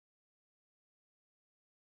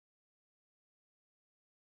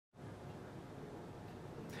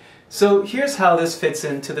So here's how this fits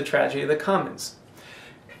into the tragedy of the commons.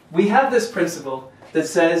 We have this principle that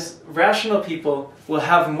says rational people will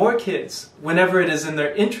have more kids whenever it is in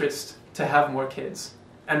their interest to have more kids.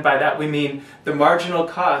 And by that we mean the marginal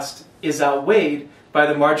cost is outweighed by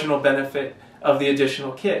the marginal benefit of the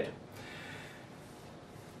additional kid.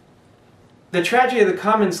 The tragedy of the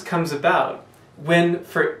commons comes about when,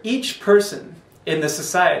 for each person in the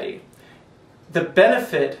society, the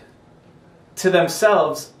benefit to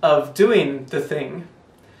themselves of doing the thing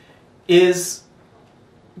is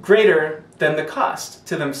greater than the cost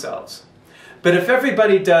to themselves. But if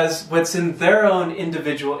everybody does what's in their own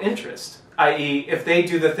individual interest, i.e., if they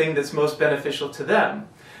do the thing that's most beneficial to them,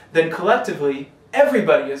 then collectively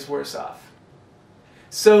everybody is worse off.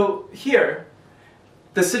 So here,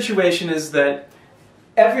 the situation is that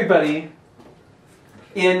everybody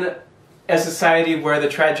in a society where the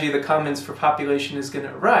tragedy of the commons for population is going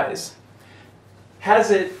to arise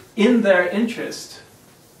has it in their interest.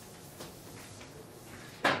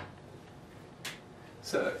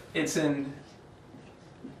 So it's in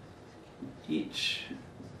each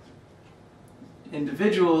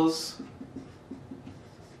individual's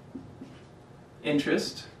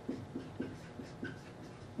interest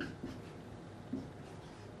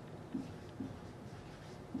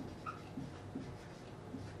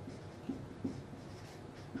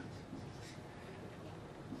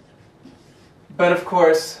but of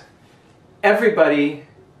course, everybody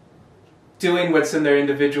doing what's in their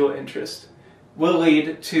individual interest will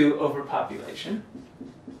lead to overpopulation.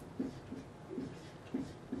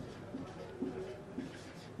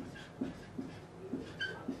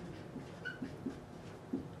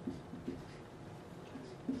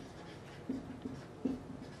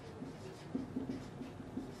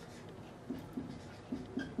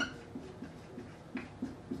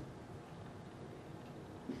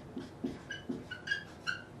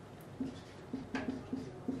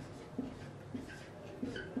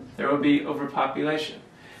 There will be overpopulation.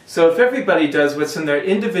 So if everybody does what's in their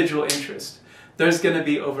individual interest, there's going to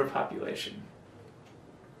be overpopulation.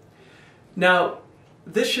 Now,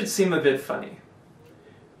 this should seem a bit funny,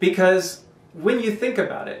 because when you think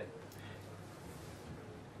about it,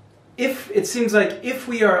 it seems like if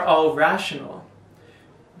we are all rational,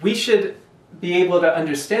 we should be able to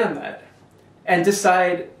understand that and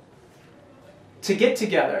decide to get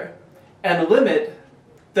together and limit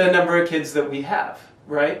the number of kids that we have,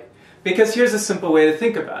 right? Because here's a simple way to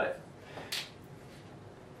think about it.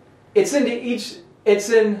 It's in each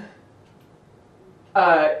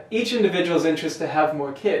individual's interest to have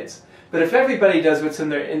more kids. But if everybody does what's in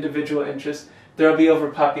their individual interest, there will be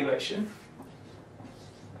overpopulation.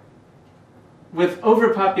 With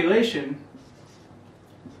overpopulation,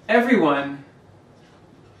 everyone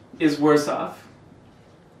is worse off.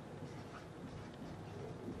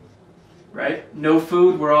 Right? No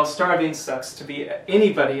food, we're all starving, sucks to be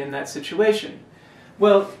anybody in that situation.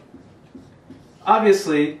 Well,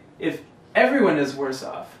 obviously, if everyone is worse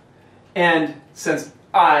off, and since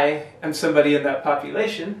I am somebody in that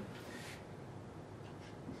population,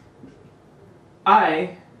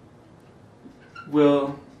 I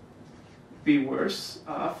will be worse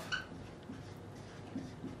off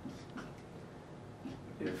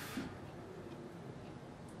if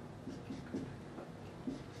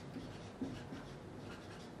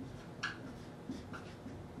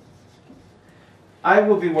I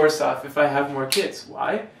will be worse off if I have more kids.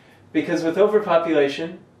 Why? Because with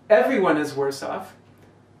overpopulation, everyone is worse off.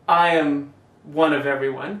 I am one of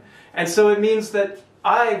everyone. And so it means that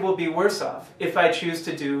I will be worse off if I choose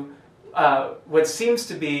to do what seems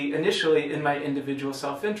to be initially in my individual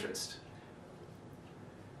self-interest.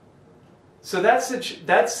 So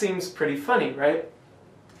that seems pretty funny, right?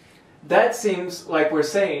 That seems like we're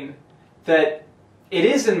saying that it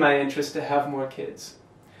is in my interest to have more kids.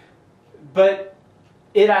 But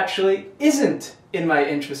it actually isn't in my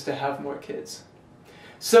interest to have more kids.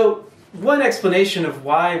 So one explanation of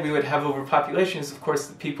why we would have overpopulation is, of course,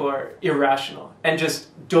 that people are irrational and just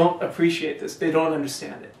don't appreciate this. They don't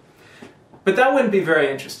understand it. But that wouldn't be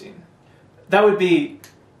very interesting. That would be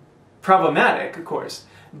problematic, of course,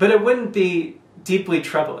 but it wouldn't be deeply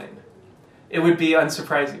troubling. It would be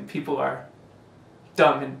unsurprising. People are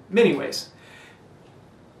dumb in many ways.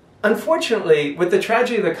 Unfortunately, with the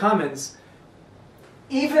tragedy of the commons,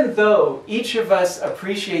 even though each of us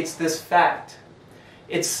appreciates this fact,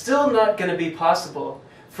 it's still not going to be possible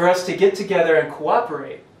for us to get together and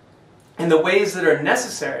cooperate in the ways that are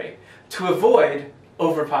necessary to avoid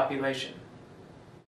overpopulation.